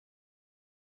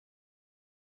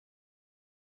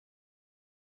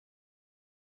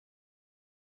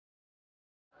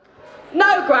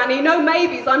No, Granny, no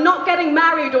maybes. I'm not getting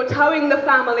married or towing the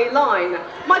family line.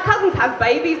 My cousins have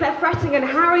babies, they're fretting and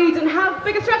harried and have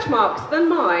bigger stretch marks than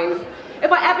mine.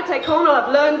 If I ever take on or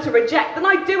I've learned to reject, then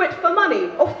I do it for money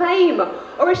or fame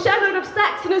or a shed load of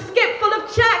sex and a skip full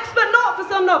of checks, but not for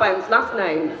some knobhound's last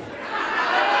name.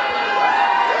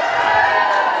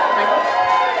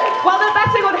 While they're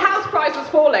betting on house prices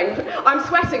falling, I'm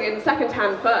sweating in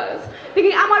second-hand furs,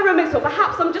 thinking, am I remiss, or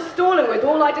perhaps I'm just stalling with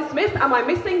all I dismiss? Am I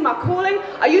missing my calling?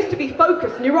 I used to be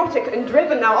focused, neurotic and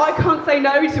driven. Now I can't say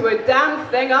no to a damn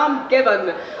thing I'm given.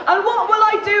 And what will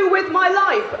I do with my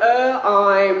life?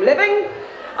 I'm living,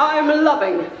 I'm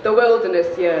loving the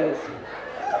wilderness years.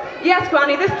 Yes,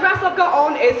 Granny, this dress I've got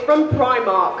on is from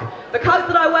Primark. The coat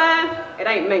that I wear, it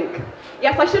ain't mink.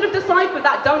 Yes, I should have deciphered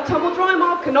that don't tumble dry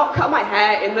mark and not cut my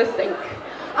hair in the sink.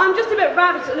 I'm just a bit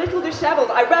ravished, a little dishevelled.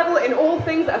 I revel in all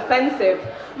things offensive.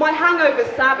 My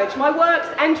hangover's savage, my work's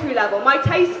entry level, my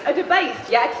tastes are debased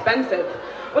yet expensive.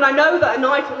 When I know that a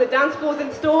night on the dance floor's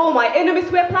in store, my inner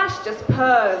Miss Whiplash just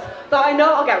purrs. Though I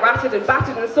know I'll get ratted and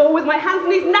battered and sore with my hands and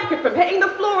knees knackered from hitting the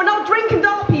floor, and I'll drink and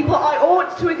dull people I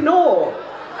ought to ignore.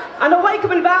 And I'll wake up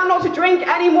and vow not to drink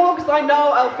anymore, because I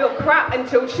know I'll feel crap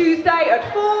until Tuesday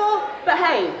at 4. But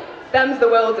hey, them's the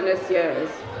wilderness years.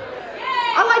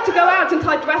 I like to go out in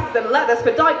tight dresses and leathers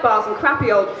for dyke bars and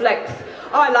crappy old flicks.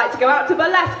 I like to go out to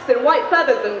burlesques in white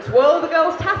feathers and twirl the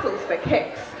girls' tassels for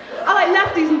kicks. I like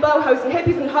lefties and bohos and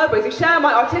hippies and hobos who share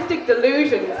my artistic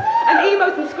delusions, and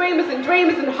emos and screamers and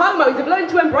dreamers and homos who've learned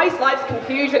to embrace life's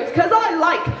confusions, because I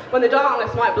like when the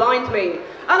darkness might blind me,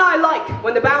 and I like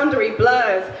when the boundary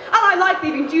blurs, and I like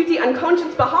leaving duty and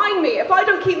conscience behind me. If I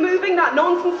don't keep moving, that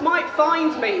nonsense might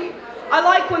find me. I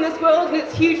like when this world and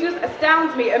its hugeness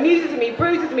astounds me, amuses me,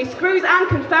 bruises me, screws and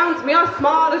confounds me. I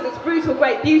smile as its brutal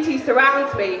great beauty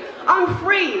surrounds me. I'm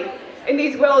free in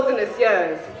these wilderness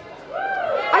years.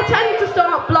 I tend to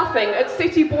start bluffing at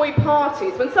city boy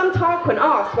parties when some Tarquin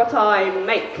asks what I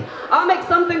make. I'll make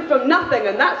something from nothing,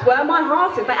 and that's where my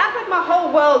heart is. They act like my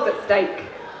whole world's at stake.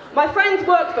 My friends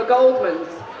work for Goldman's.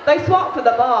 They swap for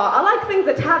the bar. I like things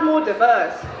a tad more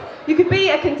diverse. You could be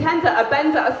a contender, a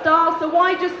bender, a star, so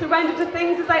why just surrender to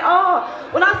things as they are?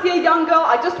 When I see a young girl,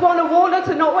 I just want to warn her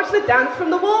to not watch the dance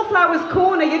from the wallflowers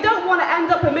corner. You don't want to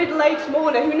end up a middle-aged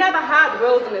mourner who never had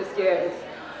wilderness years.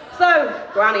 So,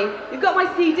 Granny, you've got my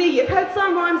CD, you've heard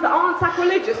some rhymes that aren't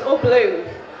sacrilegious or blue.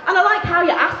 And I like how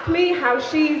you ask me how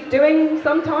she's doing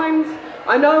sometimes.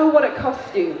 I know what it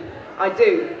costs you, I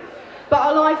do. But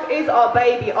our life is our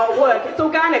baby, our work, it's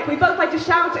organic. We both like to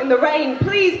shout in the rain.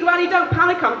 Please, Granny, don't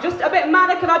panic, I'm just a bit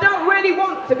manic and I don't really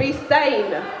want to be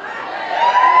sane.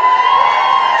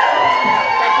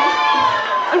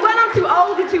 And when I'm too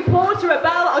old and too poor to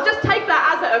rebel, I'll just take that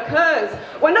as it occurs.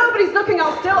 When nobody's looking,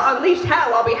 I'll still unleash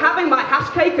hell. I'll be having my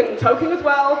hash cake and toking as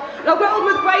well. And I'll grow old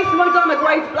with grace and won't dye my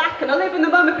grace black, and I'll live in the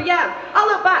moment, but yeah, I'll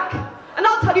look back. And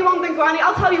I'll tell you one thing, Granny,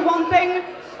 I'll tell you one thing.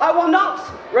 I will not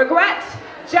regret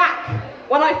Jack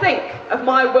when I think of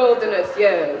my wilderness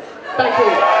years. Thank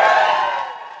you.